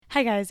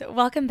Hi, guys.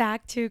 Welcome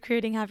back to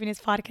Creating Happiness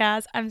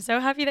Podcast. I'm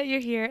so happy that you're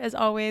here. As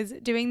always,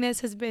 doing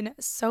this has been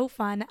so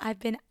fun. I've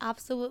been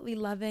absolutely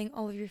loving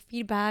all of your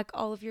feedback,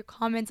 all of your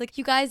comments. Like,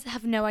 you guys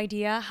have no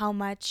idea how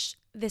much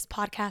this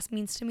podcast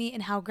means to me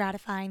and how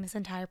gratifying this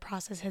entire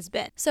process has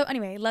been. So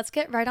anyway, let's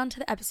get right on to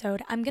the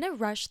episode. I'm going to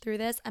rush through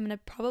this. I'm going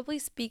to probably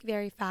speak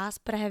very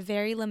fast, but I have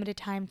very limited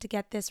time to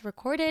get this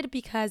recorded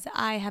because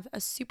I have a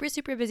super,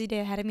 super busy day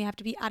ahead of me. I have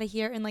to be out of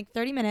here in like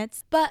 30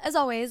 minutes. But as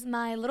always,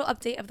 my little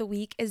update of the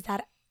week is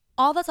that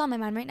all that's on my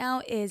mind right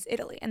now is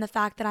Italy and the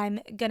fact that I'm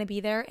gonna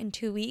be there in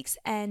 2 weeks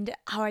and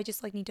how I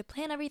just need to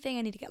plan everything.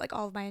 I need to get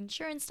all of my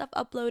insurance stuff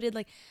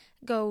uploaded,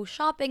 go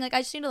shopping. I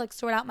just need to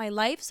sort out my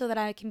life so that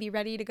I can be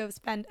ready to go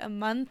spend a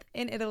month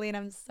in Italy, and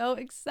I'm so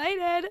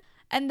excited.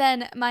 And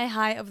then my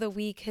high of the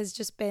week has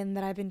just been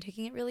that I've been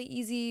taking it really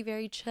easy,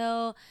 very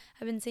chill.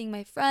 I've been seeing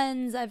my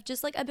friends. I've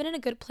been in a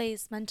good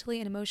place mentally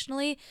and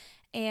emotionally.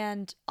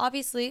 And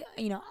obviously,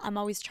 I'm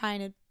always trying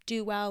to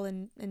do well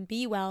and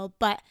be well,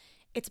 but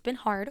it's been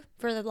hard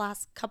for the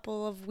last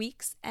couple of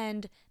weeks,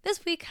 and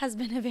this week has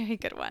been a very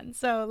good one.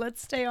 So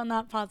let's stay on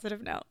that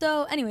positive note.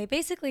 So anyway,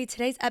 basically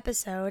today's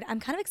episode, I'm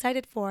kind of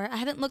excited for. I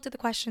haven't looked at the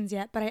questions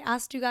yet, but I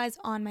asked you guys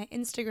on my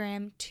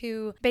Instagram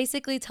to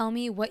basically tell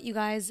me what you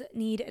guys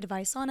need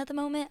advice on at the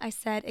moment. I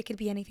said it could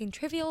be anything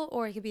trivial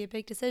or it could be a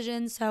big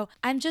decision. So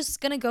I'm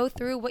just gonna go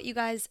through what you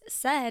guys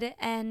said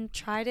and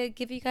try to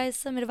give you guys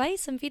some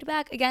advice, some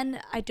feedback.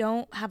 Again, I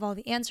don't have all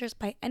the answers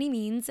by any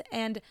means,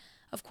 and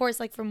of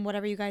course, from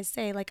whatever you guys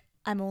say,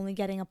 I'm only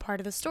getting a part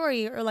of the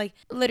story or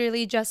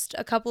literally just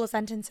a couple of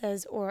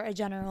sentences or a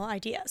general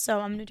idea.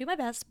 So I'm going to do my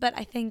best, but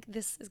I think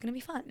this is going to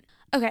be fun.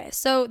 Okay,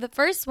 so the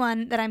first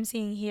one that I'm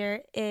seeing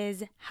here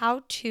is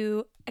how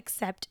to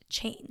accept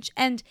change.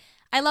 And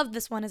I love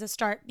this one as a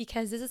start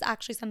because this is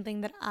actually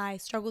something that I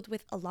struggled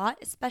with a lot,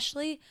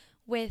 especially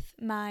with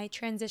my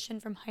transition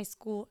from high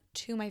school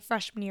to my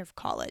freshman year of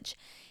college,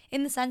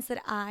 in the sense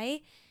that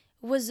I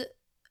was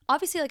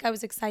obviously I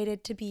was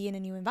excited to be in a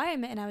new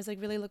environment and I was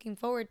really looking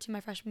forward to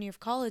my freshman year of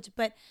college,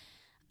 but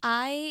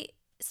I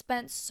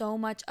spent so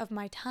much of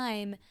my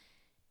time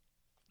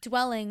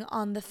dwelling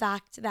on the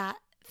fact that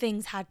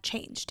things had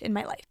changed in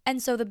my life.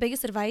 And so the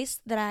biggest advice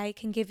that I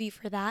can give you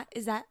for that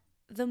is that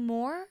the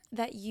more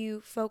that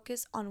you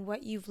focus on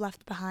what you've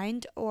left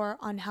behind or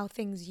on how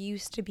things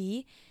used to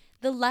be,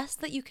 the less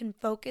that you can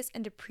focus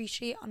and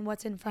appreciate on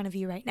what's in front of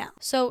you right now.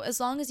 So as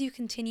long as you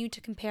continue to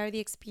compare the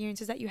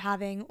experiences that you're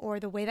having or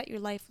the way that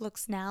your life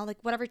looks now,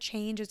 whatever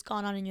change has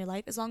gone on in your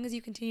life, as long as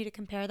you continue to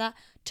compare that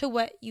to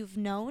what you've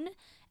known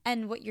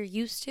and what you're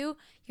used to,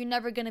 you're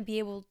never going to be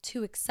able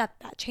to accept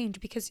that change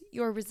because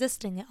you're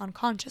resisting it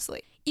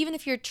unconsciously. Even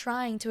if you're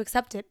trying to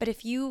accept it, but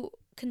if you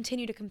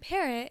continue to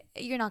compare it,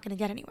 you're not going to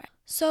get anywhere.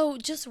 So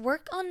just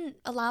work on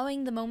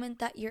allowing the moment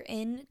that you're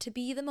in to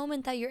be the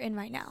moment that you're in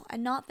right now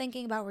and not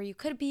thinking about where you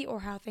could be or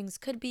how things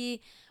could be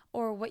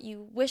or what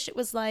you wish it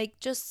was like.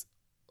 Just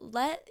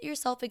let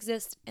yourself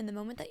exist in the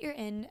moment that you're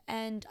in,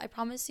 and I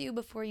promise you,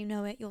 before you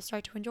know it, you'll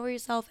start to enjoy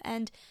yourself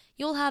and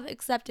you'll have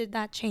accepted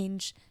that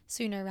change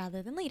sooner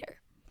rather than later.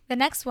 The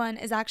next one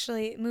is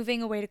actually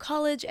moving away to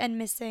college and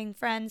missing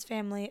friends,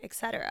 family,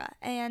 etc.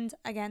 And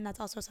again, that's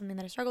also something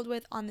that I struggled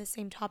with on this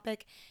same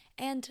topic.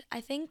 And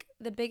I think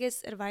the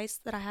biggest advice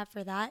that I have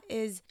for that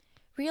is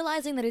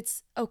realizing that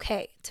it's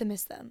okay to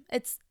miss them.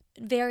 It's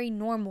very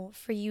normal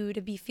for you to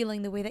be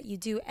feeling the way that you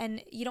do,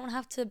 and you don't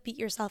have to beat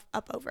yourself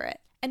up over it.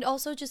 And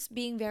also just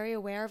being very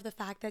aware of the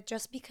fact that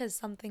just because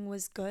something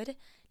was good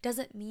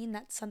doesn't mean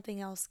that something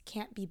else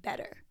can't be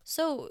better.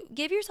 So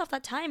give yourself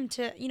that time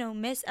to,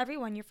 miss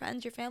everyone, your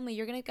friends, your family.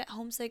 You're going to get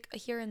homesick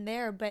here and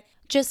there, but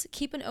just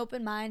keep an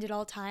open mind at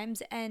all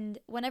times. And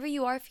whenever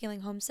you are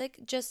feeling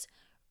homesick, just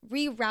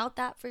reroute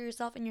that for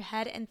yourself in your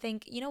head and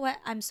think, you know what,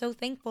 I'm so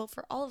thankful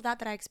for all of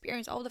that I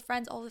experienced, all the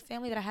friends, all the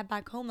family that I had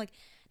back home.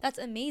 That's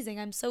amazing.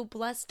 I'm so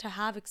blessed to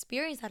have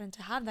experienced that and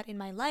to have that in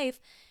my life.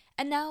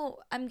 And now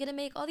I'm going to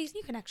make all these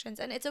new connections,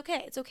 and it's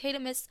okay. It's okay to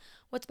miss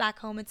what's back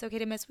home. It's okay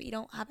to miss what you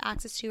don't have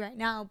access to right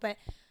now, but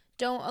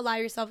don't allow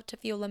yourself to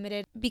feel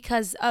limited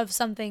because of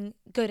something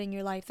good in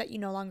your life that you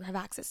no longer have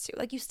access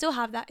to. You still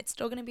have that. It's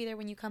still going to be there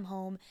when you come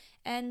home.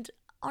 And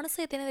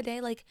honestly, at the end of the day,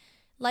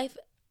 life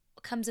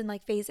comes in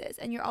phases,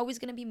 and you're always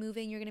going to be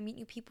moving. You're going to meet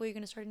new people. You're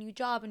going to start a new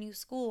job, a new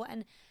school,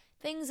 and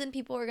things and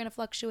people are going to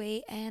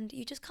fluctuate, and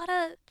you just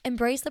gotta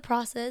embrace the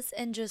process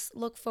and just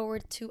look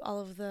forward to all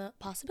of the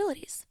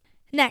possibilities.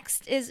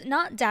 Next is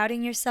not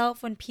doubting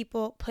yourself when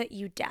people put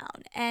you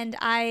down. And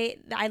I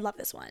love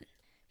this one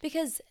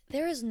because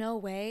there is no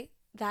way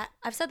that,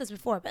 I've said this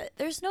before, but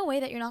there's no way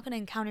that you're not going to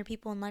encounter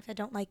people in life that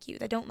don't like you,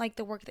 that don't like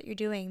the work that you're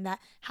doing, that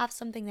have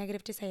something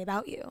negative to say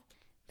about you.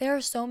 There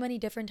are so many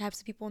different types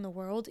of people in the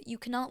world. You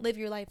cannot live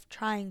your life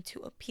trying to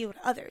appeal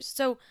to others.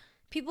 So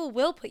people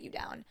will put you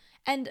down.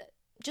 And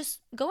just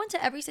go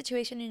into every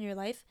situation in your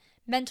life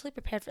mentally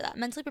prepared for that,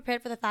 mentally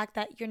prepared for the fact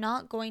that you're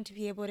not going to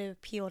be able to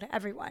appeal to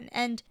everyone.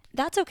 And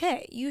that's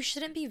okay. You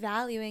shouldn't be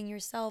valuing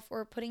yourself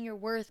or putting your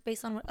worth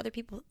based on what other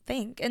people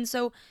think. And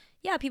so,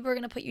 yeah, people are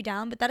going to put you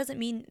down, but that doesn't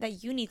mean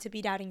that you need to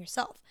be doubting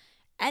yourself.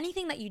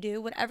 anything that you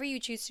do, whatever you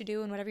choose to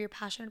do and whatever you're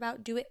passionate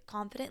about, do it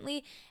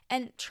confidently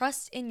and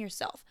trust in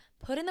yourself.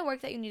 Put in the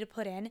work that you need to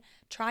put in,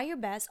 try your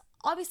best.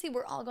 Obviously,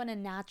 we're all going to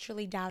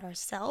naturally doubt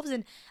ourselves.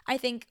 And I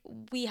think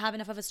we have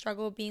enough of a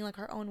struggle being like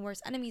our own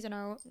worst enemies and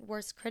our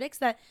worst critics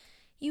that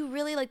you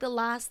really like the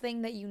last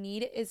thing that you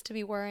need is to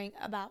be worrying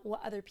about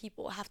what other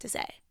people have to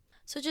say.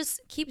 So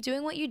just keep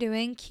doing what you're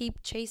doing,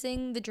 keep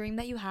chasing the dream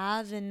that you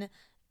have and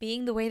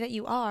being the way that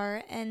you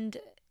are. And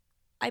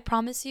I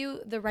promise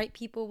you, the right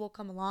people will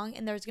come along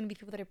and there's going to be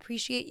people that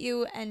appreciate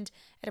you and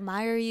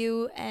admire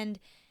you. And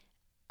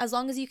as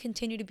long as you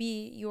continue to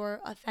be your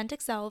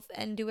authentic self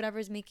and do whatever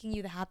is making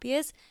you the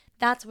happiest,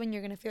 that's when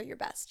you're going to feel your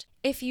best.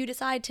 If you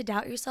decide to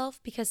doubt yourself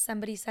because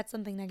somebody said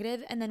something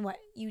negative and then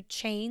you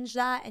change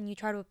that and you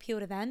try to appeal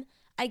to them,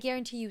 I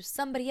guarantee you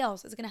somebody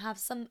else is going to have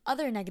some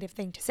other negative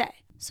thing to say.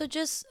 So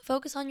just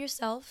focus on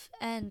yourself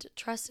and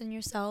trust in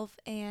yourself.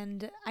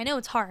 And I know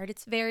it's hard.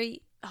 It's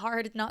very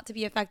hard not to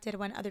be affected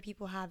when other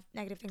people have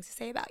negative things to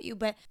say about you.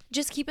 But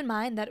just keep in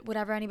mind that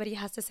whatever anybody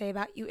has to say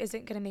about you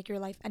isn't going to make your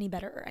life any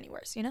better or any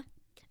worse, you know?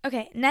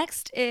 Okay,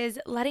 next is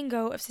letting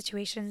go of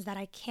situations that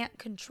I can't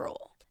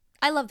control.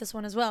 I love this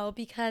one as well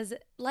because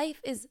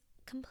life is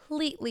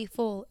completely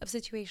full of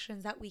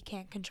situations that we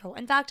can't control.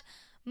 In fact,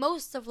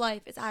 most of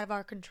life is out of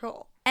our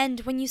control.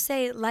 And when you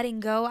say letting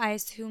go, I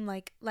assume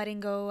like letting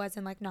go as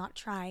in like not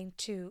trying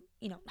to,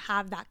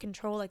 have that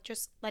control, like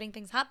just letting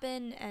things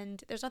happen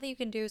and there's nothing you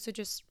can do, so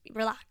just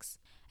relax.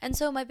 And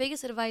so my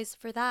biggest advice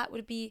for that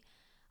would be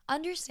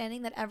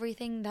understanding that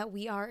everything that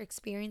we are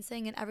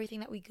experiencing and everything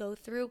that we go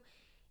through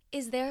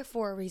is there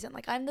for a reason.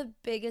 Like I'm the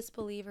biggest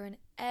believer in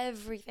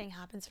everything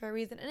happens for a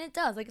reason. And it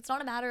does. Like it's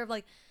not a matter of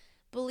like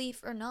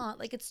belief or not.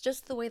 Like it's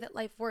just the way that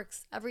life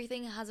works.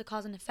 Everything has a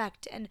cause and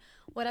effect. And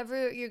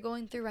whatever you're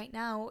going through right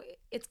now,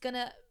 it's going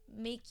to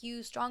make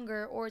you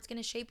stronger or it's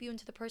going to shape you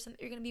into the person that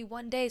you're going to be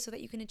one day so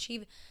that you can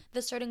achieve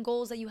the certain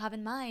goals that you have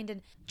in mind.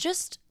 And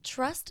just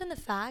trust in the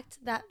fact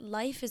that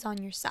life is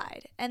on your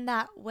side and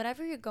that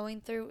whatever you're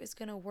going through is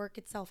going to work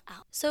itself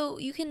out. So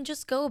you can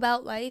just go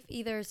about life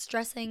either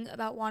stressing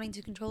about wanting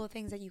to control the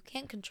things that you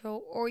can't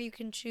control, or you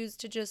can choose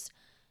to just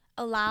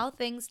allow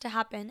things to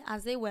happen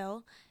as they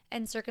will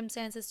and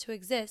circumstances to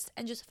exist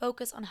and just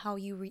focus on how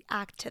you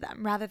react to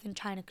them rather than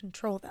trying to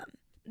control them.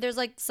 There's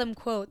like some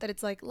quote that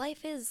it's like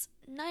life is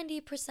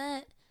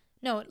 90%,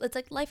 no, it's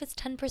like life is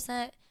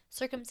 10%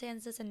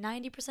 circumstances and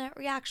 90%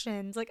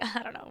 reactions. Like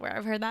I don't know where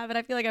I've heard that, but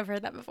I feel like I've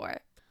heard that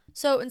before.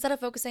 So instead of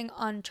focusing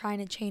on trying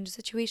to change the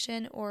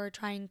situation or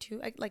trying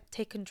to like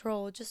take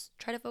control, just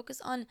try to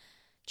focus on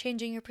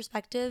changing your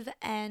perspective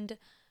and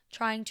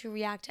trying to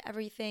react to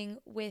everything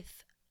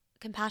with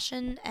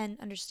compassion and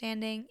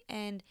understanding,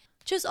 and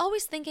just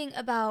always thinking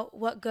about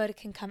what good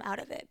can come out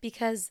of it,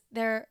 because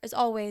there is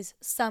always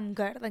some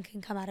good that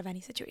can come out of any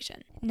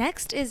situation.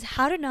 Next is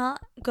how to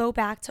not go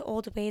back to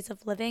old ways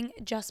of living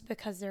just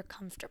because they're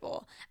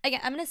comfortable. Again,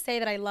 I'm going to say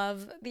that I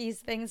love these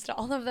things to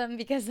all of them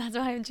because that's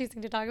why I'm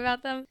choosing to talk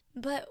about them.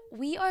 But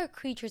we are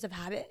creatures of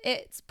habit.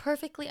 It's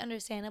perfectly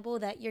understandable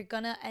that you're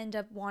going to end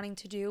up wanting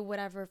to do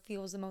whatever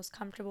feels the most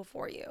comfortable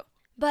for you.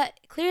 But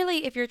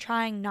clearly, if you're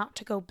trying not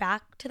to go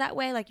back to that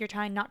way, like you're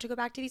trying not to go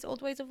back to these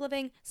old ways of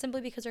living simply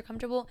because you're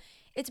comfortable,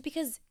 it's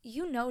because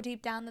you know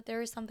deep down that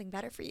there is something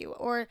better for you,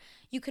 or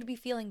you could be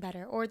feeling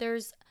better, or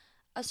there's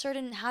a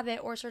certain habit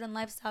or a certain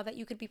lifestyle that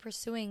you could be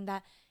pursuing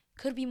that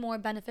could be more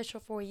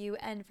beneficial for you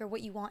and for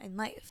what you want in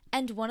life.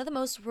 And one of the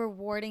most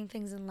rewarding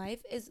things in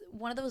life is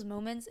one of those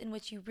moments in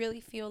which you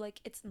really feel like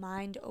it's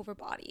mind over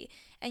body,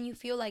 and you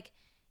feel like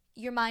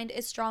your mind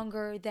is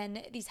stronger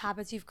than these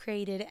habits you've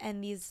created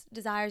and these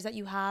desires that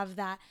you have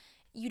that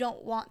you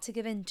don't want to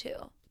give in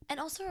to. And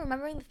also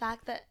remembering the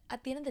fact that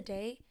at the end of the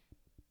day,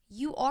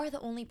 you are the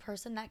only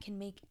person that can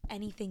make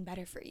anything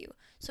better for you.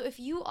 So if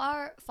you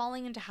are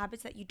falling into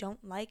habits that you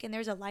don't like and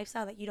there's a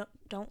lifestyle that you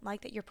don't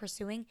like that you're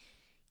pursuing,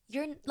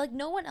 you're like,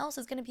 no one else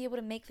is going to be able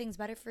to make things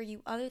better for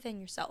you other than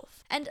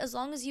yourself. And as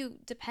long as you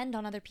depend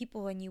on other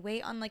people and you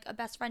wait on like a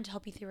best friend to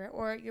help you through it,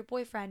 or your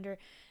boyfriend or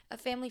a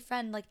family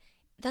friend, like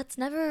that's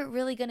never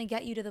really going to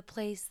get you to the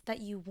place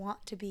that you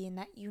want to be and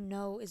that you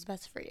know is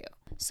best for you.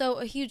 So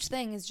a huge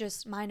thing is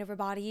just mind over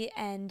body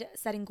and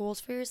setting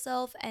goals for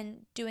yourself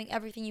and doing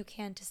everything you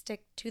can to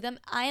stick to them.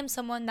 I am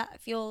someone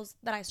that feels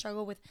that I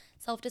struggle with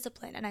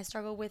self-discipline and I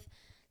struggle with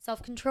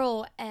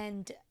self-control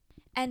and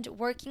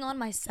working on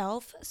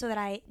myself so that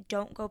I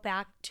don't go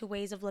back to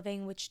ways of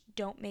living which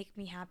don't make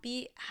me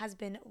happy has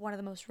been one of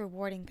the most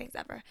rewarding things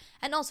ever.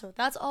 And also,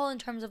 that's all in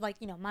terms of like,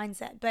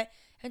 mindset. But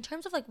in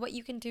terms of like what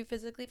you can do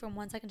physically from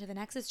one second to the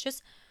next, it's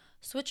just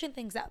switching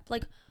things up.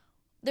 Like,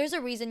 there's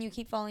a reason you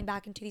keep falling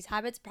back into these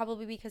habits,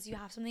 probably because you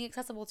have something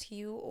accessible to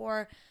you,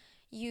 or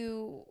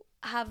you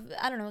have,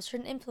 I don't know,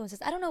 certain influences.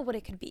 I don't know what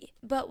it could be.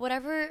 But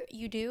whatever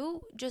you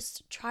do,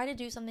 just try to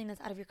do something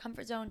that's out of your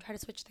comfort zone. Try to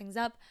switch things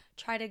up.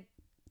 Try to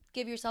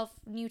give yourself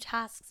new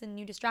tasks and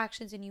new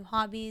distractions and new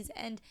hobbies,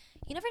 and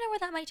you never know where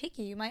that might take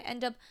you. You might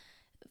end up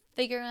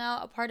figuring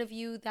out a part of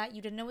you that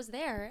you didn't know was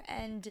there,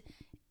 and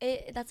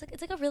it's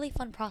like a really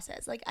fun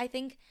process. Like, I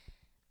think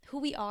who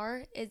we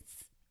are,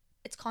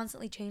 it's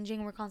constantly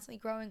changing. We're constantly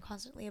growing,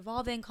 constantly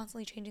evolving,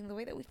 constantly changing the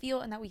way that we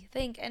feel and that we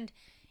think. And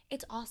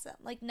it's awesome.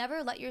 Like,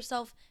 never let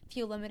yourself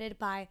feel limited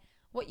by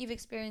what you've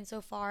experienced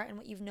so far and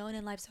what you've known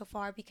in life so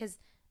far, because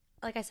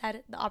like I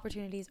said, the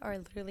opportunities are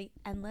literally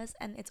endless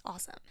and it's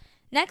awesome.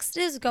 Next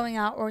is going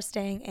out or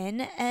staying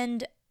in,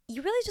 and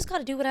you really just got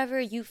to do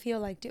whatever you feel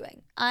like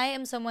doing. I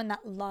am someone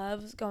that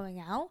loves going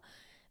out,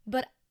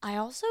 but I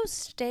also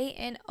stay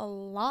in a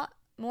lot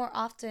more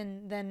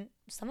often than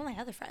some of my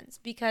other friends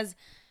because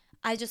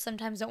I just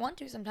sometimes don't want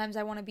to. Sometimes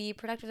I want to be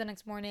productive the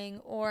next morning,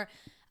 or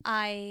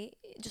I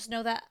just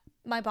know that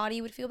my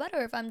body would feel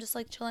better if I'm just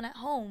like chilling at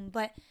home.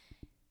 But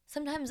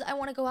sometimes I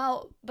want to go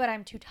out, but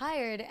I'm too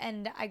tired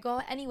and I go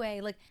out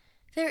anyway. Like,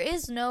 there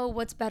is no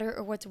what's better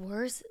or what's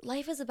worse.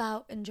 Life is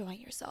about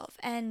enjoying yourself.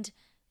 And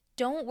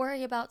don't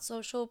worry about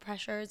social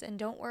pressures and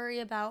don't worry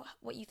about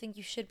what you think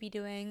you should be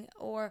doing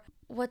or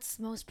what's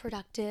most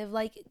productive.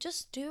 Like,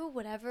 just do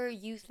whatever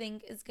you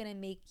think is going to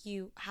make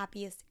you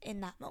happiest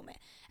in that moment.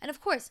 And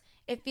of course,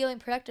 if feeling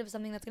productive is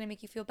something that's going to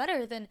make you feel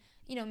better, then,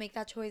 make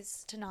that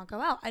choice to not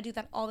go out. I do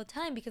that all the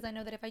time because I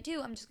know that if I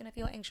do, I'm just going to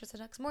feel anxious the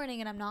next morning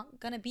and I'm not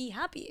going to be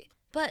happy.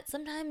 But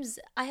sometimes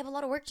I have a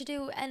lot of work to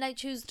do and I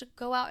choose to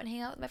go out and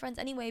hang out with my friends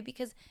anyway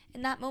because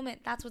in that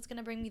moment, that's what's going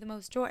to bring me the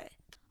most joy.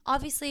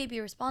 Obviously, be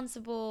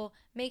responsible,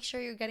 make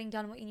sure you're getting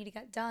done what you need to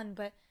get done,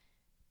 but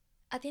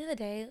at the end of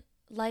the day,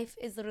 life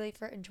is literally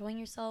for enjoying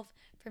yourself,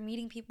 for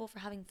meeting people, for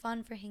having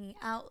fun, for hanging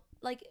out.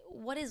 Like,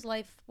 what is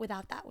life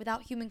without that?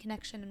 Without human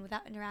connection and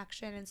without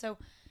interaction? And so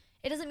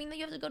it doesn't mean that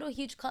you have to go to a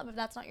huge club if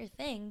that's not your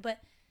thing, but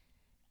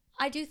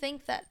I do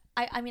think that,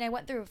 I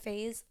went through a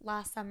phase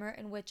last summer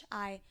in which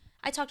I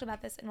talked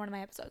about this in one of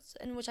my episodes,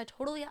 in which I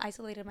totally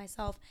isolated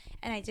myself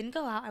and I didn't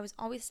go out. I was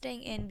always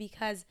staying in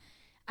because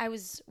I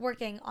was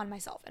working on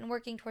myself and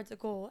working towards a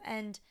goal.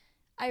 And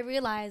I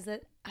realized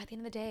that at the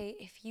end of the day,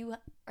 if you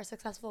are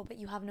successful but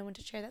you have no one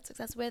to share that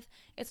success with,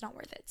 it's not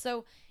worth it.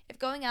 So if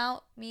going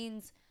out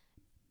means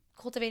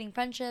cultivating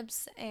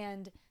friendships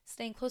and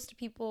staying close to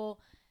people,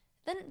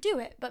 then do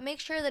it. But make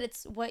sure that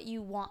it's what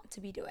you want to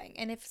be doing.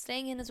 And if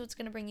staying in is what's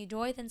going to bring you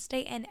joy, then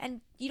stay in.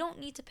 And you don't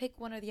need to pick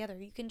one or the other.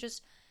 You can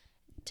just,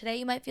 today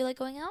you might feel like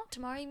going out,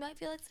 tomorrow you might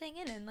feel like staying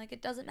in, and like,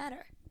 it doesn't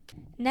matter.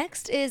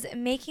 Next is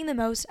making the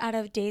most out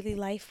of daily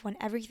life when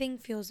everything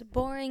feels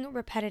boring,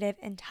 repetitive,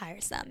 and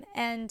tiresome.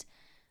 And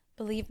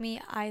believe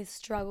me, I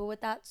struggle with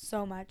that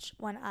so much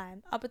when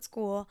I'm up at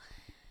school.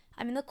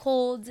 I'm in the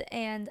cold,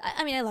 and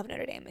I love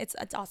Notre Dame. It's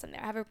awesome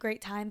there. I have a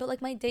great time. But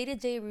like, my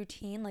day-to-day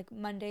routine, like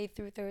Monday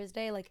through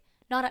Thursday, like,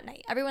 not at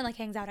night. Everyone like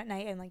hangs out at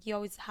night and like you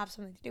always have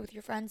something to do with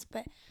your friends.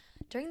 But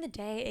during the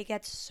day, it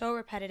gets so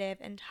repetitive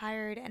and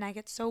tired, and I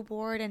get so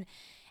bored, and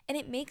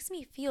it makes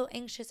me feel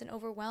anxious and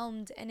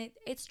overwhelmed, and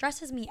it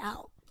stresses me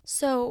out.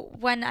 So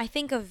when I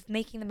think of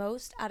making the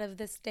most out of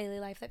this daily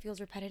life that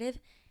feels repetitive,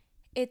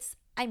 it's,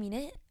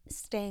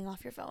 staying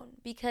off your phone.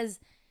 Because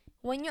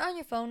when you're on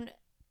your phone,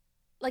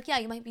 like, yeah,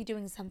 you might be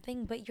doing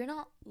something, but you're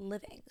not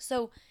living.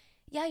 So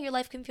yeah, your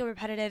life can feel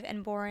repetitive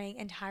and boring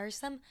and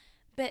tiresome,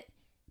 but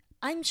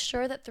I'm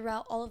sure that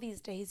throughout all of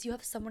these days, you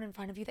have someone in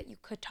front of you that you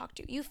could talk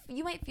to.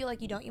 You might feel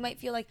like you don't. You might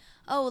feel like,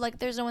 oh, like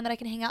there's no one that I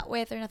can hang out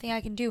with or nothing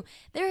I can do.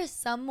 There is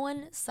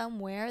someone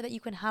somewhere that you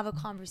can have a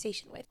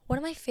conversation with. One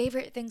of my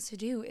favorite things to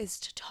do is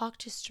to talk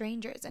to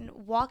strangers and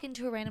walk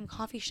into a random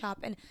coffee shop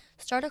and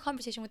start a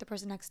conversation with the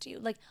person next to you.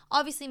 Like,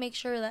 obviously make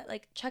sure that,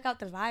 like, check out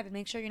the vibe and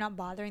make sure you're not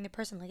bothering the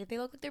person. Like, if they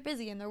look like they're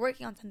busy and they're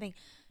working on something,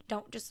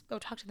 don't just go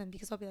talk to them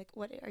because they'll be like,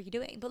 what are you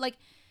doing? But like,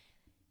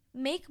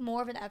 make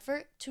more of an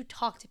effort to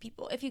talk to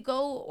people. If you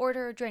go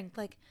order a drink,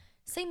 like,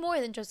 say more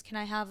than just, can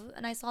I have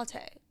a nice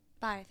latte?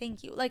 Bye,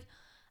 thank you. Like,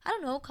 I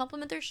don't know,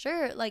 compliment their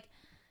shirt. Like,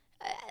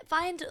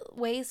 find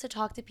ways to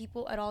talk to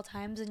people at all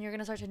times, and you're going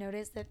to start to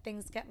notice that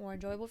things get more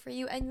enjoyable for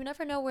you, and you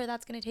never know where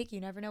that's going to take you.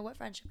 You never know what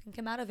friendship can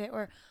come out of it,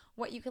 or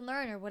what you can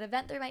learn, or what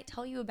event they might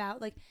tell you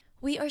about. Like,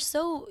 we are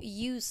so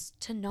used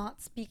to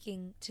not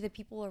speaking to the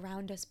people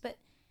around us, but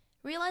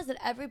realize that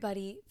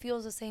everybody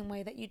feels the same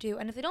way that you do.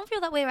 And if they don't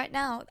feel that way right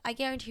now, I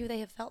guarantee you they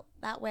have felt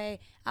that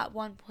way at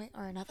one point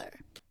or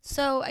another.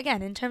 So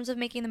again, in terms of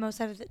making the most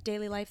out of the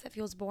daily life that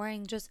feels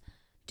boring, just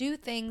do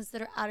things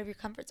that are out of your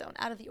comfort zone,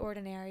 out of the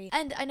ordinary.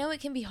 And I know it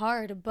can be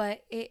hard,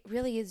 but it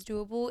really is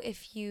doable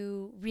if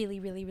you really,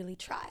 really, really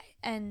try.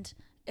 And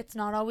it's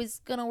not always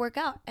gonna work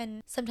out.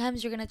 And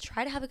sometimes you're gonna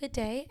try to have a good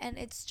day and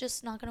it's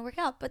just not gonna work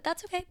out. But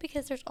that's okay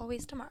because there's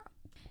always tomorrow.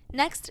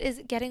 Next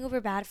is getting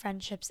over bad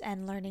friendships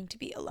and learning to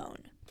be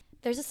alone.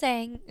 There's a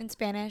saying in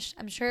Spanish,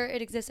 I'm sure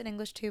it exists in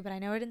English too, but I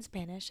know it in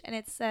Spanish, and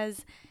it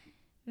says,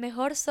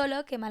 mejor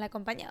solo que mal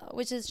acompañado,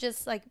 which is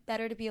just like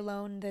better to be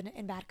alone than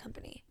in bad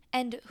company.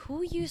 And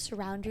who you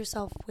surround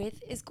yourself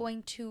with is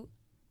going to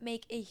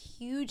make a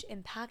huge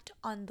impact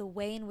on the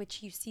way in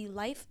which you see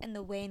life and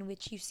the way in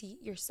which you see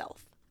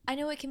yourself. I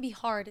know it can be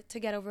hard to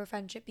get over a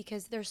friendship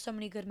because there's so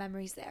many good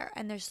memories there,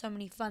 and there's so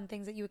many fun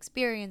things that you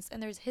experienced,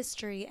 and there's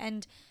history,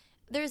 and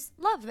there's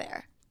love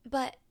there.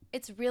 But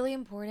it's really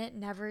important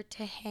never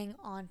to hang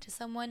on to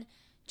someone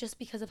just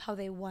because of how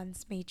they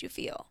once made you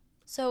feel.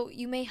 So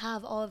you may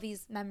have all of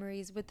these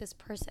memories with this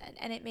person,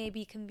 and it may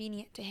be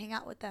convenient to hang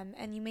out with them,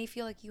 and you may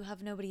feel like you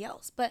have nobody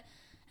else. But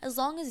as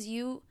long as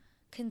you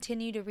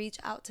continue to reach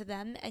out to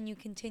them and you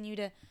continue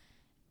to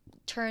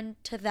turn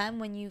to them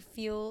when you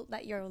feel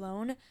that you're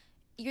alone,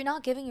 you're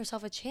not giving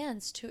yourself a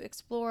chance to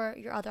explore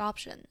your other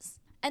options.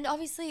 And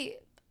obviously,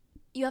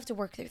 you have to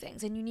work through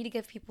things, and you need to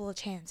give people a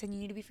chance, and you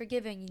need to be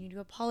forgiving, you need to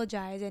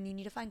apologize, and you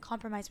need to find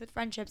compromise with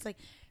friendships. Like,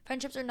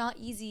 friendships are not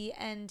easy,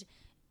 and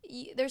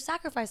there's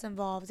sacrifice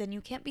involved, and you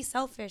can't be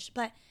selfish.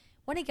 But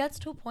when it gets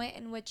to a point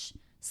in which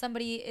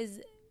somebody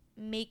is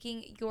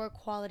making your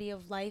quality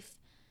of life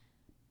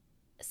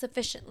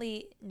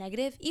sufficiently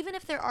negative, even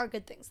if there are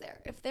good things there,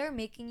 if they're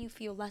making you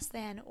feel less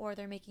than, or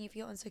they're making you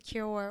feel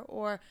insecure,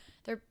 or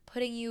they're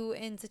putting you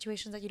in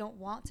situations that you don't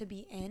want to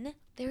be in,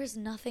 there is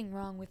nothing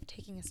wrong with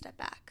taking a step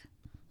back.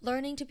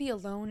 Learning to be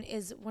alone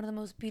is one of the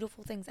most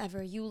beautiful things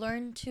ever. You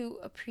learn to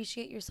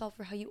appreciate yourself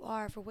for how you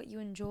are, for what you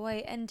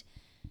enjoy, and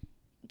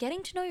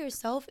getting to know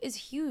yourself is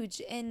huge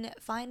in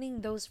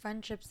finding those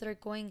friendships that are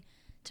going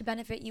to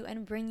benefit you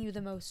and bring you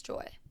the most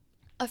joy.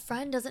 A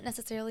friend doesn't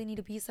necessarily need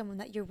to be someone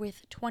that you're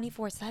with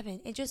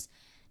 24/7. It just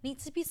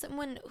needs to be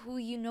someone who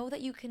you know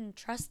that you can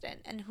trust in,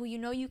 and who you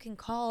know you can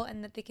call,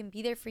 and that they can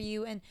be there for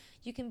you, and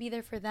you can be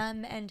there for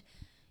them, and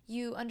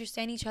you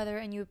understand each other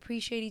and you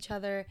appreciate each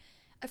other.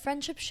 A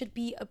friendship should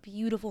be a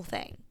beautiful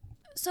thing.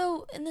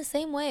 So, in the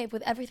same way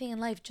with everything in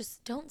life,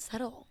 just don't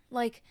settle.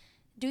 Like,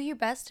 do your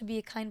best to be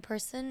a kind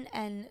person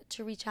and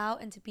to reach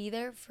out and to be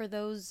there for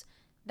those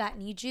that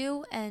need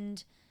you,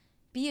 and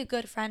be a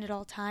good friend at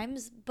all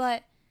times,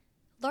 but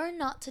learn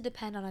not to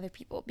depend on other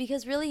people,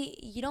 because really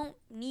you don't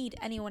need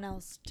anyone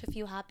else to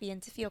feel happy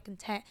and to feel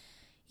content.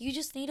 You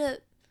just need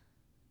to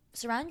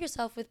surround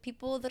yourself with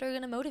people that are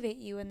going to motivate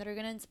you and that are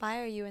going to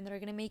inspire you and that are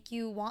going to make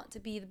you want to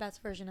be the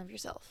best version of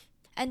yourself.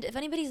 And if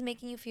anybody's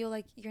making you feel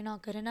like you're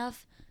not good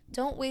enough,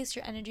 don't waste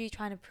your energy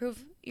trying to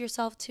prove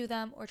yourself to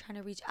them, or trying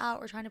to reach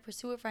out, or trying to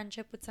pursue a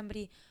friendship with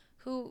somebody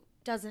who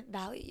doesn't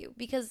value you,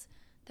 because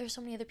there's so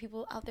many other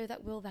people out there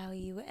that will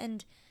value you,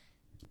 and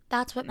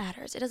that's what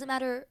matters. It doesn't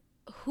matter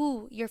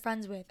who you're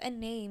friends with, a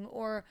name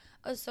or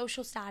a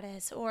social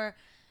status or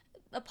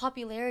a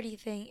popularity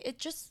thing. It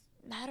just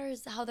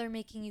matters how they're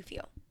making you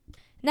feel.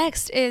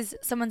 Next is,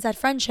 someone said,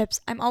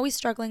 friendships. I'm always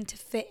struggling to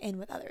fit in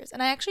with others.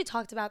 And I actually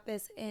talked about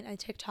this in a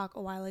TikTok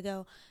a while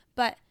ago,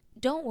 but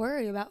don't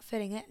worry about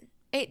fitting in.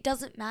 It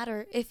doesn't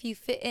matter if you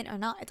fit in or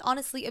not. It's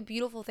honestly a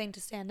beautiful thing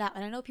to stand out.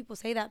 And I know people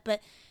say that, but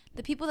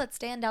the people that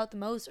stand out the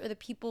most are the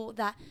people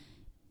that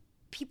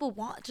people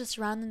want to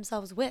surround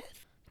themselves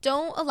with.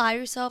 Don't allow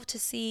yourself to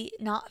see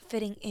not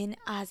fitting in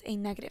as a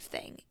negative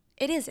thing.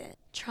 It isn't.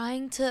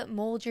 Trying to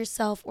mold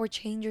yourself or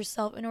change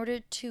yourself in order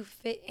to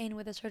fit in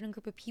with a certain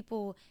group of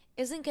people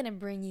isn't going to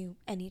bring you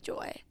any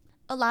joy.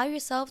 Allow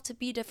yourself to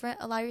be different.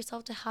 Allow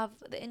yourself to have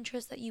the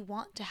interests that you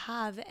want to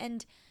have,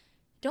 and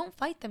don't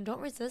fight them.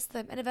 Don't resist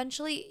them. And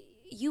eventually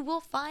you will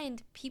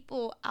find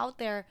people out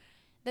there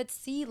that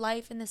see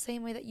life in the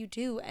same way that you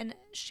do and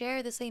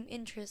share the same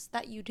interests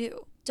that you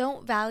do.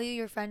 Don't value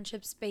your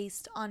friendships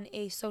based on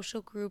a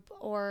social group,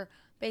 or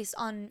based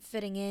on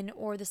fitting in,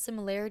 or the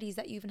similarities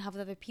that you even have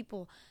with other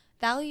people.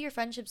 Value your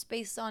friendships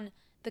based on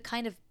the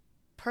kind of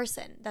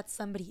person that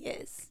somebody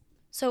is.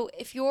 So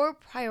if your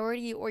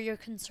priority or your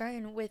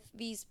concern with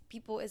these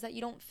people is that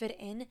you don't fit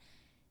in,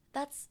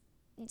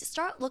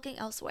 start looking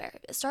elsewhere.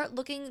 Start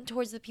looking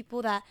towards the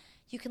people that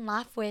you can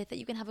laugh with, that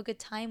you can have a good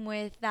time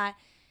with, that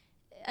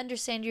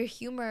understand your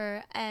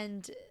humor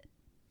and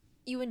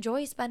you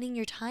enjoy spending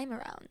your time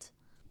around.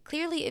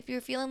 Clearly, if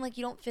you're feeling like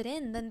you don't fit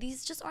in, then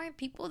these just aren't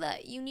people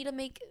that you need to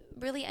make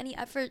really any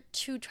effort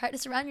to try to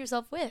surround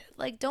yourself with.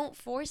 Like, don't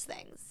force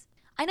things.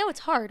 I know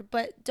it's hard,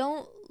 but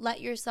don't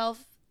let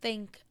yourself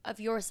think of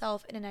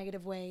yourself in a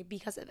negative way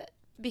because of it.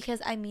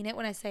 Because I mean it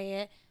when I say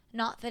it,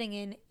 not fitting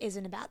in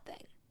isn't a bad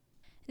thing.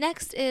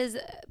 Next is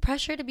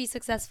pressure to be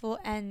successful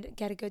and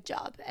get a good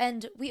job.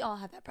 And we all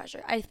have that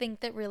pressure. I think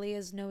that really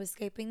is no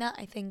escaping that.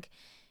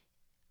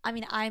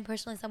 I'm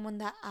personally someone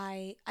that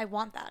I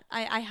want that.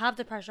 I have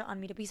the pressure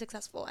on me to be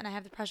successful, and I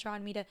have the pressure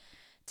on me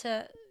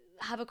to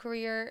have a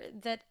career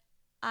that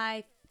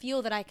I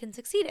feel that I can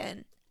succeed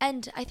in.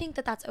 And I think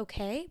that that's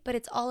okay, but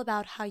it's all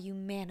about how you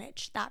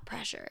manage that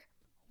pressure.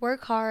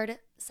 Work hard,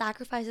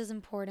 sacrifice is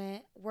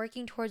important,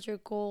 working towards your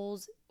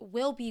goals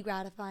will be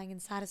gratifying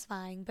and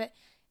satisfying, but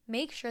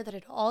make sure that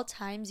at all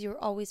times you're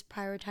always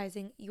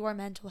prioritizing your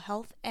mental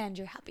health and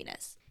your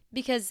happiness.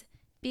 Because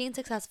being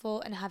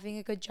successful and having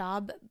a good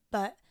job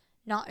but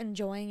not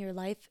enjoying your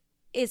life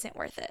isn't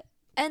worth it.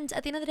 And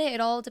at the end of the day,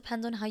 it all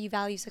depends on how you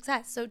value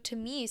success. So to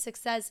me,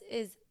 success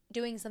is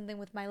doing something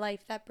with my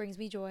life that brings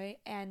me joy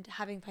and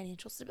having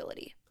financial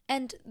stability.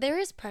 And there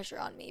is pressure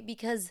on me,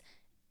 because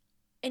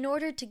in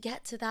order to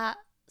get to that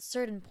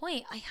certain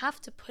point, I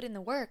have to put in the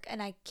work,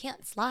 and I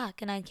can't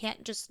slack, and I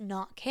can't just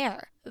not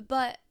care.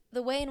 But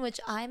the way in which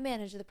I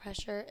manage the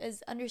pressure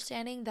is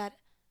understanding that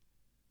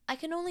I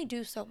can only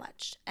do so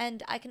much,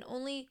 and I can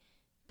only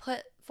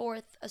put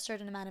forth a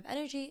certain amount of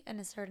energy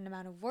and a certain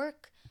amount of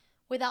work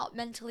without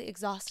mentally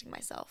exhausting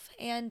myself.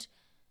 And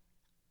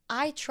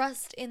I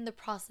trust in the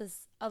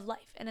process of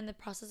life and in the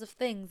process of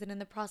things and in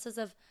the process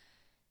of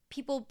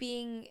people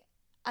being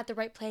at the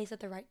right place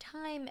at the right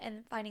time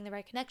and finding the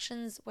right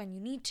connections when you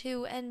need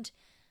to and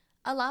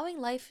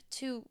allowing life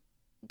to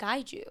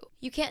guide you.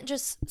 You can't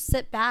just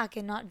sit back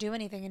and not do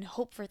anything and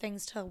hope for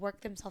things to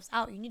work themselves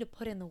out. You need to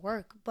put in the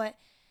work, but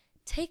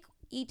take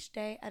each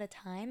day at a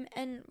time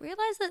and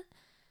realize that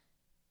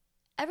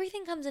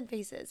everything comes in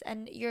phases,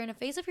 and you're in a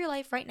phase of your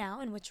life right now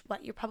in which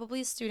you're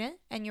probably a student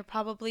and you're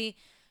probably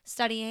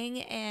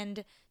studying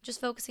and just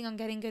focusing on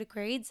getting good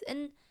grades,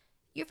 and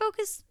your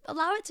focus,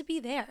 allow it to be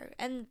there,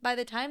 and by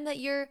the time that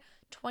you're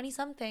 20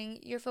 something,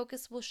 your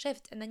focus will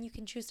shift, and then you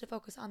can choose to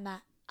focus on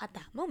that at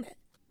that moment.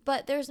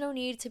 But there's no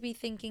need to be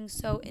thinking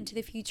so into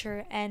the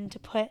future and to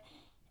put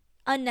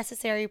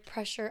unnecessary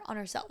pressure on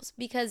ourselves,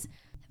 because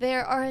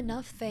there are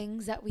enough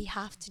things that we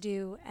have to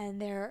do,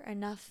 and there are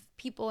enough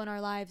people in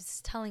our lives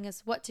telling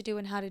us what to do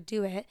and how to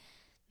do it.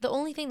 The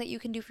only thing that you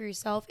can do for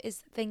yourself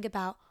is think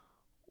about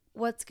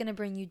what's going to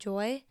bring you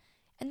joy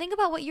and think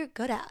about what you're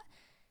good at.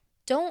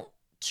 Don't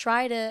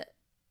try to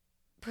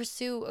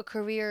pursue a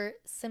career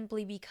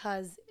simply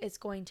because it's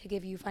going to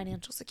give you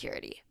financial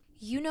security.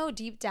 You know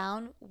deep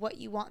down what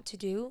you want to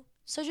do,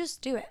 so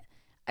just do it.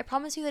 I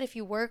promise you that if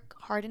you work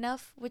hard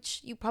enough,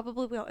 which you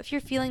probably will, if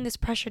you're feeling this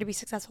pressure to be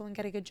successful and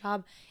get a good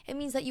job, it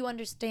means that you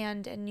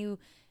understand and you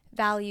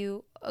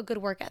value a good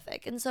work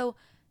ethic. And so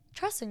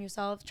trust in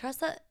yourself, trust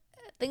that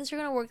things are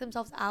going to work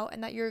themselves out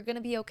and that you're going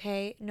to be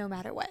okay no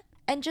matter what.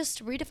 And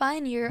just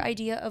redefine your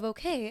idea of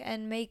okay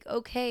and make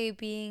okay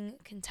being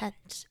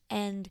content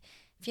and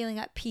feeling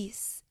at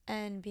peace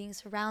and being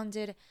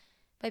surrounded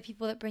by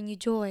people that bring you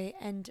joy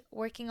and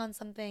working on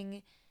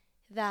something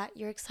that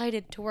you're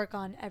excited to work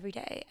on every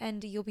day,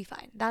 and you'll be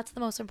fine. That's the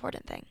most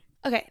important thing.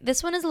 Okay,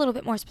 this one is a little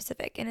bit more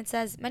specific, and it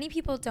says, many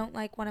people don't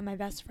like one of my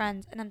best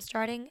friends, and I'm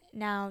starting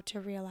now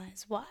to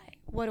realize why.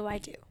 What do I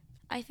do?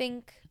 I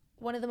think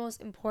one of the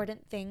most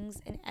important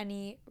things in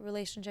any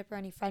relationship or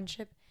any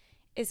friendship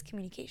is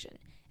communication,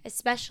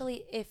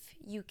 especially if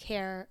you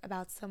care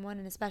about someone,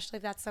 and especially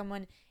if that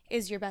someone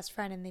is your best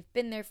friend and they've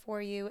been there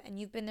for you and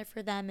you've been there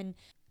for them. And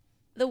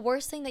the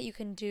worst thing that you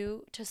can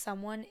do to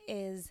someone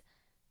is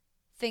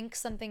think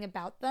something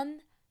about them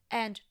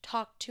and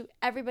talk to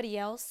everybody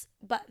else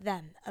but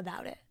them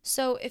about it.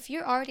 So if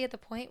you're already at the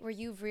point where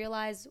you've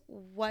realized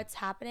what's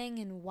happening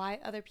and why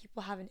other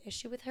people have an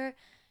issue with her,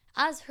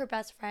 as her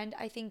best friend,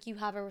 I think you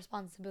have a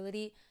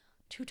responsibility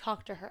to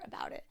talk to her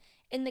about it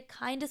in the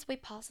kindest way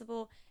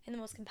possible, in the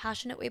most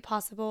compassionate way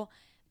possible,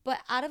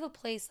 but out of a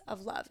place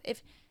of love.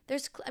 If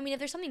there's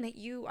something that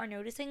you are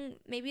noticing,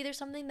 maybe there's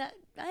something that,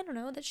 I don't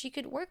know, that she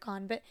could work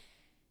on, but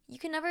you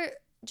can never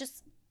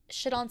just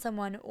shit on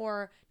someone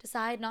or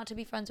decide not to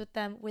be friends with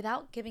them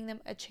without giving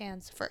them a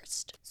chance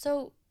first.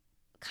 So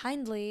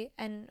kindly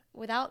and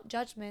without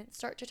judgment,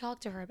 start to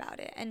talk to her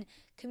about it and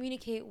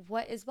communicate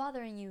what is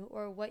bothering you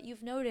or what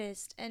you've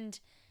noticed,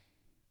 and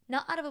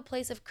not out of a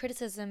place of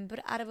criticism,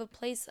 but out of a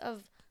place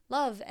of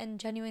love and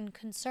genuine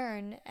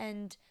concern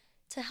and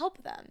to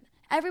help them.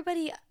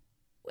 Everybody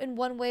in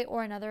one way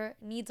or another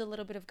needs a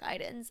little bit of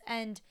guidance,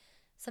 and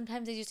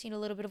sometimes they just need a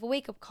little bit of a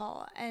wake-up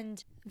call,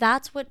 and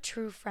that's what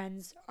true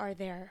friends are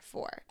there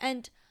for.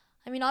 And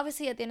I mean,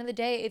 obviously, at the end of the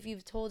day, if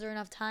you've told her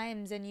enough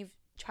times and you've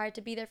tried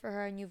to be there for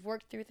her and you've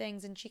worked through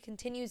things and she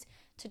continues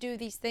to do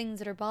these things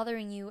that are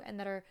bothering you and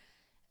that are,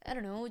 I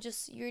don't know,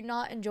 just you're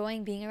not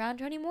enjoying being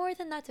around her anymore,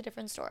 then that's a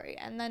different story.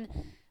 And then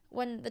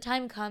when the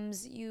time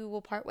comes, you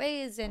will part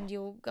ways and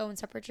you'll go in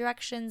separate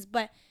directions.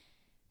 But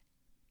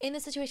in the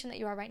situation that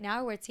you are right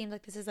now, where it seems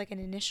like this is like an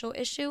initial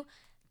issue,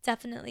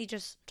 definitely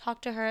just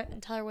talk to her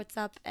and tell her what's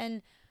up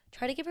and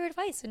try to give her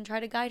advice and try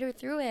to guide her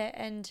through it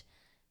and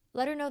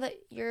let her know that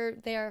you're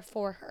there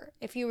for her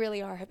if you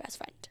really are her best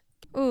friend.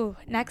 Ooh,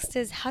 next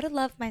is how to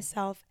love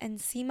myself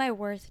and see my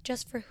worth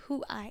just for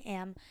who I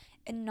am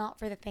and not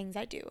for the things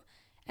I do.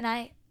 And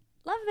I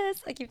love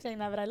this. I keep saying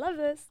that, but I love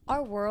this.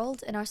 Our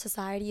world and our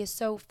society is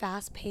so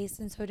fast-paced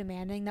and so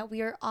demanding that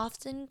we are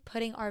often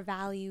putting our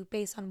value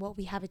based on what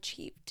we have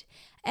achieved.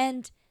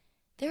 And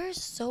there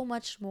is so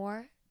much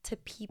more to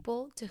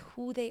people, to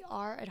who they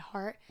are at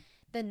heart,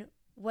 than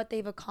what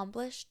they've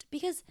accomplished.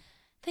 Because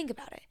think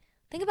about it.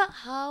 Think about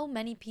how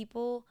many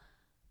people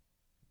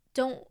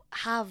don't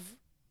have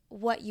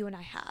what you and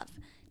I have.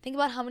 Think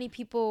about how many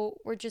people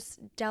were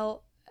just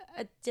dealt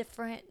a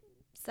different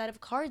set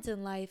of cards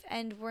in life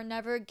and were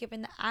never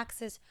given the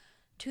access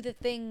to the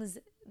things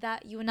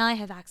that you and I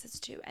have access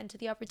to and to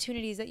the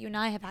opportunities that you and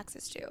I have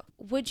access to.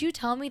 Would you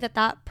tell me that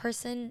that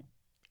person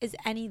is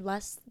any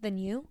less than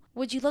you?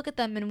 Would you look at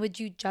them and would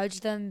you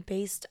judge them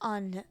based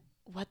on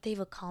what they've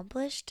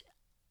accomplished?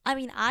 I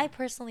mean, I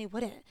personally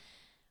wouldn't.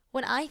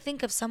 When I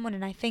think of someone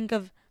and I think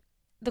of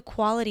the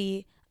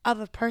quality of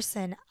a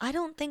person, I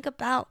don't think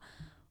about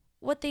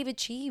what they've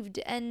achieved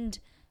and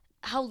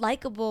how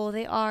likable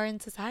they are in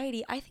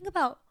society. I think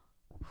about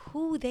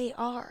who they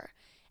are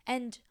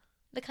and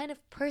the kind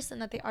of person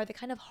that they are, the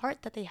kind of heart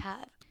that they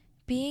have.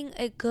 Being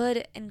a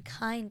good and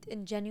kind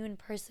and genuine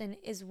person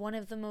is one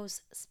of the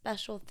most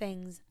special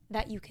things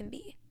that you can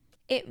be.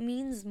 it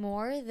means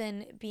more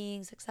than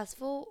being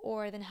successful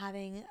or than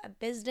having a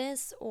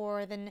business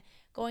or than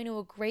going to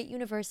a great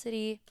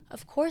university.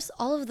 Of course,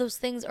 all of those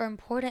things are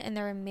important and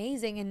they're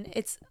amazing and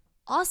it's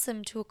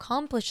awesome to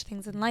accomplish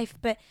things in life.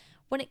 But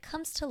when it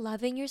comes to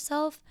loving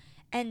yourself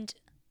and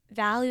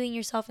valuing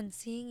yourself and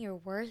seeing your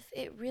worth,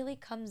 it really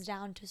comes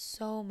down to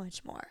so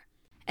much more.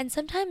 And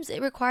sometimes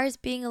it requires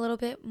being a little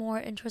bit more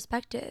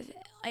introspective.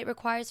 It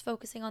requires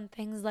focusing on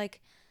things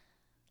like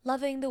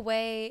loving the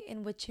way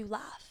in which you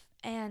laugh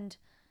and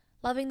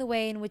loving the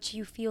way in which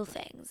you feel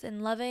things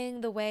and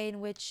loving the way in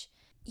which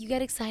you get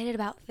excited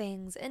about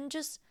things and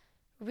just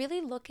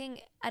really looking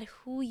at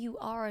who you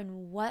are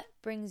and what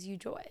brings you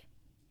joy.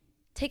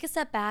 Take a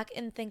step back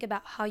and think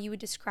about how you would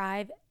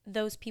describe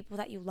those people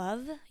that you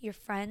love, your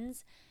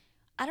friends.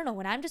 I don't know,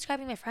 when I'm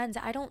describing my friends,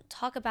 I don't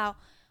talk about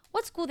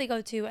what school they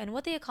go to and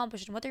what they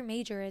accomplished and what their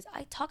major is.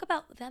 I talk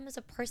about them as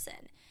a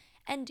person.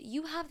 And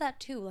you have that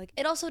too. Like,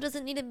 it also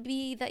doesn't need to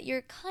be that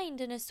you're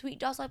kind and a sweet,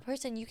 docile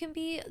person. You can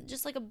be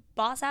just like a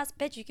boss ass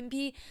bitch. You can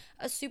be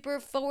a super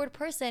forward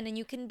person and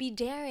you can be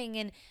daring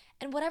and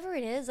whatever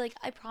it is. Like,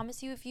 I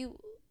promise you, if you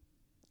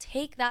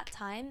take that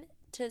time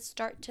to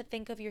start to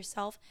think of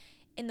yourself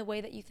in the way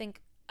that you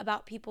think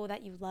about people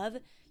that you love,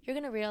 you're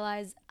going to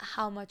realize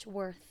how much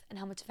worth and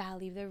how much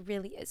value there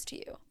really is to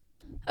you.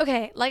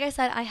 Okay, like I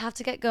said, I have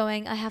to get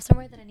going. I have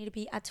somewhere that I need to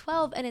be at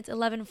 12 and it's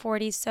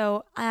 11:40.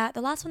 So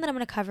the last one that I'm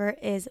going to cover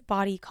is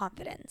body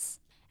confidence.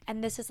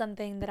 And this is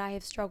something that I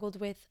have struggled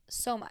with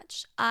so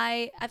much.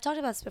 I've talked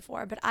about this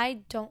before, but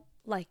I don't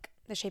like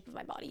the shape of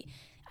my body.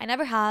 I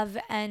never have,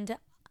 and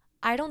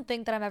I don't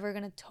think that I'm ever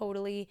going to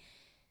totally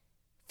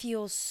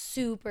feel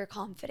super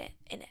confident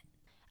in it.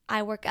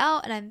 I work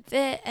out and I'm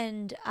fit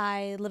and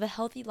I live a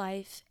healthy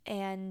life,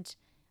 and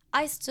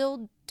I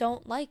still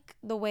don't like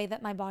the way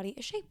that my body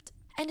is shaped.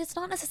 And it's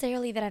not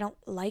necessarily that I don't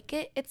like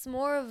it. It's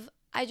more of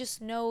I just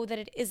know that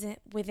it isn't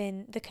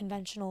within the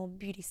conventional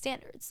beauty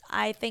standards.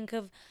 I think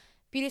of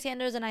beauty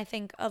standards and I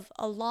think of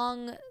a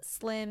long,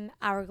 slim,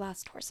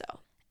 hourglass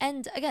torso.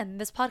 And again,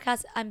 this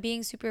podcast, I'm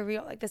being super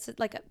real. Like, this is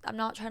like, I'm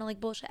not trying to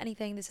like bullshit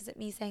anything. This isn't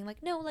me saying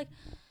like, no,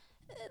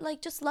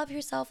 like just love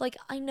yourself. Like,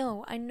 I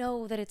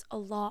know that it's a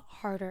lot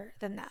harder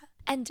than that.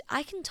 And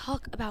I can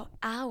talk about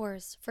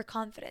hours for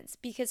confidence,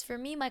 because for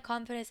me, my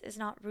confidence is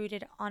not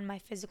rooted on my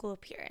physical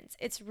appearance.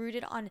 It's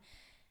rooted on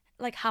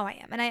like how I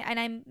am. And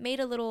I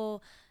made a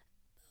little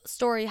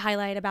story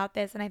highlight about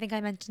this, and I think I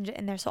mentioned it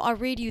in there. So I'll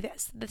read you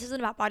this. This isn't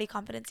about body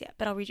confidence yet,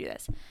 but I'll read you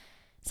this.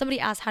 Somebody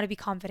asked how to be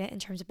confident in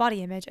terms of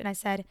body image, and I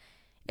said,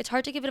 it's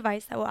hard to give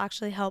advice that will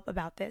actually help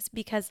about this,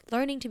 because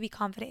learning to be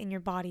confident in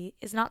your body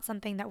is not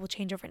something that will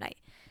change overnight.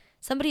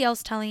 Somebody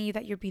else telling you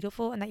that you're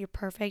beautiful and that you're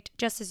perfect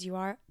just as you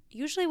are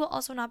usually will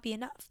also not be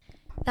enough.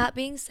 That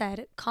being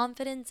said,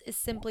 confidence is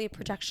simply a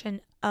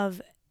projection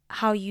of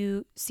how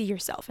you see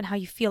yourself and how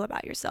you feel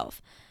about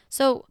yourself.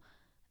 So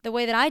the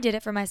way that I did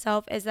it for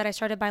myself is that I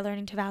started by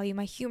learning to value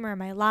my humor,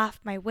 my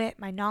laugh, my wit,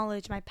 my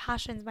knowledge, my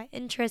passions, my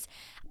interests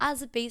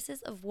as a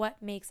basis of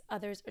what makes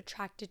others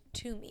attracted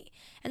to me.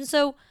 And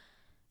so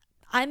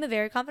I'm a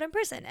very confident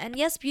person. And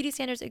yes, beauty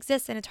standards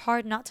exist and it's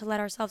hard not to let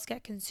ourselves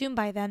get consumed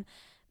by them.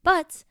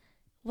 But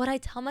what I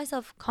tell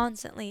myself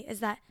constantly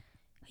is that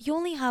you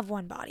only have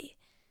one body.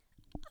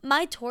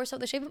 My torso,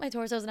 the shape of my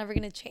torso is never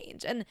going to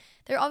change. And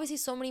there are obviously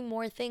so many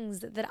more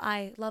things that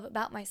I love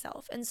about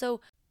myself. And so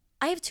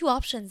I have two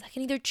options. I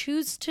can either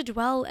choose to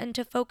dwell and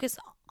to focus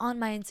on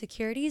my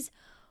insecurities,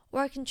 or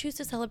I can choose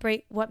to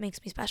celebrate what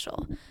makes me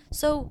special.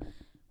 So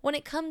when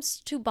it comes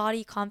to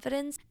body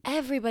confidence,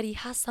 everybody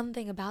has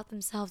something about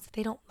themselves that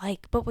they don't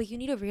like. But what you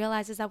need to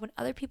realize is that when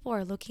other people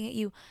are looking at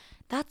you,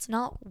 that's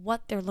not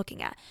what they're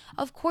looking at.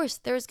 Of course,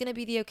 there's going to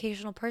be the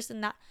occasional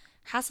person that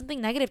has something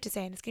negative to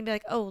say, and it's going to be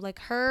like, oh, like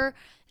her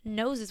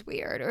nose is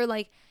weird, or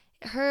like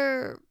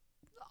her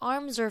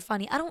arms are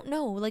funny. I don't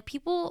know. Like,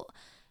 people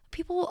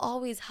will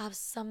always have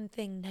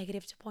something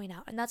negative to point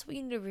out. And that's what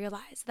you need to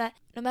realize, that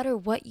no matter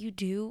what you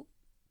do,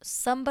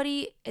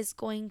 somebody is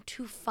going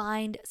to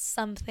find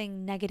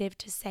something negative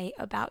to say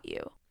about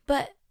you.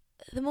 But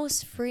the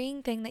most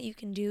freeing thing that you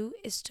can do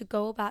is to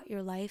go about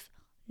your life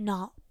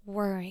not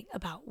worrying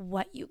about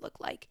what you look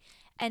like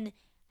and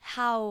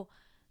how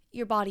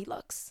your body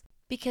looks.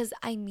 Because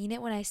I mean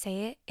it when I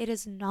say it, it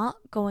is not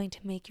going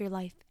to make your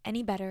life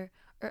any better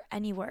or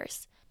any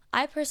worse.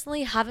 I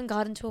personally haven't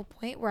gotten to a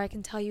point where I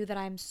can tell you that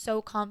I'm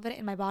so confident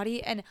in my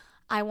body and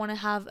I want to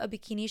have a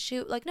bikini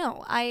shoot. Like,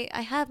 no, I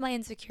have my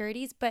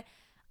insecurities, but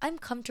I'm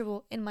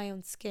comfortable in my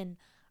own skin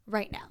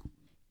right now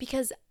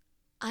because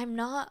I'm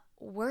not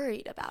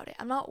worried about it.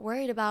 I'm not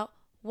worried about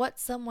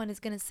what someone is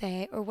going to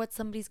say or what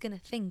somebody's going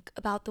to think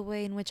about the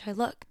way in which I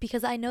look,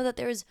 because I know that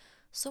there's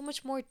so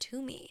much more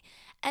to me.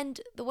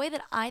 And the way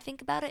that I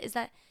think about it is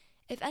that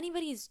if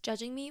anybody's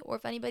judging me or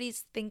if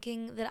anybody's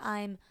thinking that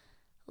I'm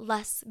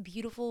less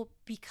beautiful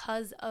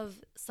because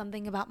of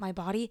something about my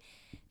body,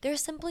 they're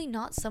simply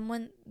not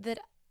someone that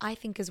I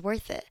think is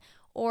worth it,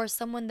 or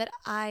someone that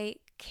I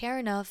care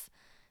enough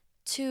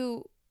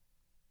to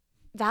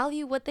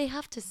value what they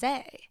have to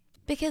say.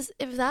 Because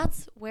if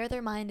that's where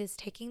their mind is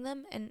taking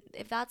them, and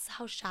if that's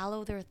how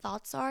shallow their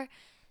thoughts are,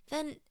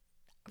 then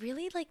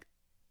really, like,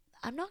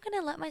 I'm not going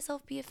to let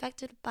myself be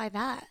affected by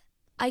that.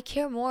 I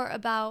care more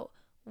about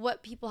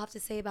what people have to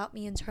say about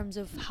me in terms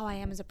of how I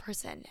am as a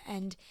person.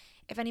 And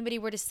if anybody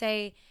were to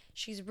say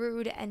she's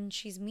rude and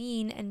she's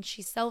mean and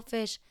she's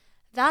selfish,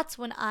 that's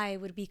when I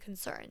would be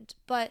concerned.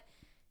 But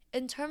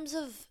in terms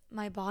of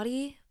my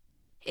body,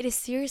 it is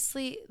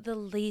seriously the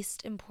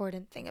least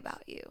important thing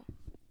about you.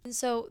 And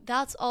so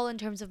that's all in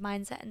terms of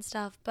mindset and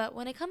stuff. But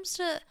when it comes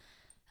to,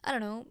 I don't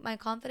know, my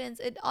confidence,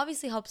 it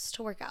obviously helps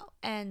to work out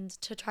and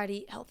to try to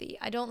eat healthy.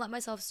 I don't let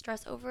myself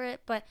stress over it,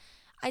 but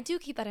I do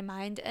keep that in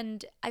mind.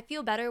 And I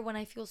feel better when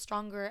I feel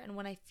stronger and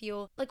when I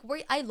feel like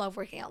I love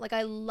working out. Like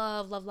I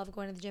love, love, love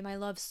going to the gym. I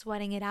love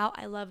sweating it out.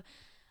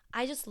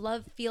 I just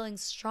love feeling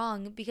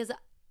strong because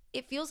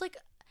it feels like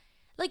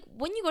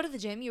when you go to the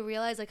gym, you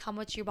realize like how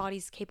much your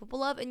body's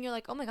capable of, and you're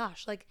like, oh my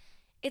gosh, like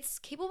it's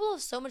capable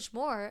of so much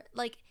more.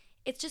 Like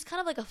it's just kind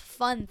of like a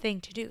fun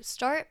thing to do.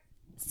 Start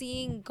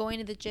seeing going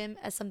to the gym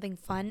as something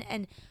fun,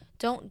 and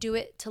don't do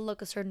it to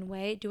look a certain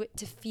way. Do it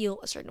to feel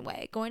a certain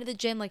way. Going to the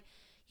gym, like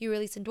you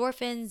release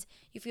endorphins,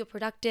 you feel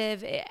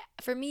productive.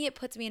 For me, it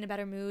puts me in a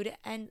better mood,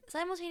 and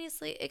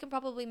simultaneously, it can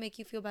probably make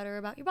you feel better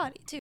about your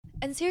body too.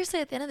 And seriously,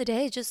 at the end of the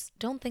day, just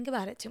don't think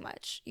about it too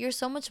much. You're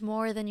so much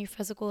more than your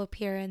physical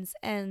appearance,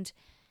 and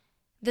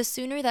the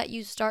sooner that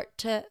you start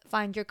to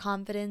find your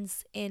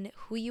confidence in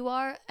who you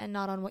are and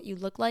not on what you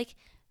look like,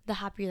 the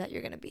happier that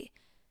you're going to be.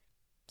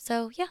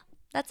 So, yeah,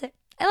 that's it.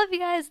 I love you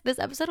guys. This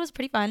episode was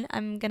pretty fun.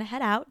 I'm going to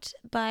head out,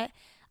 but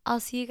I'll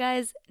see you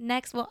guys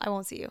next. Well, I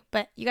won't see you,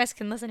 but you guys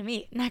can listen to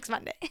me next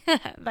Monday.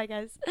 Bye,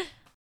 guys.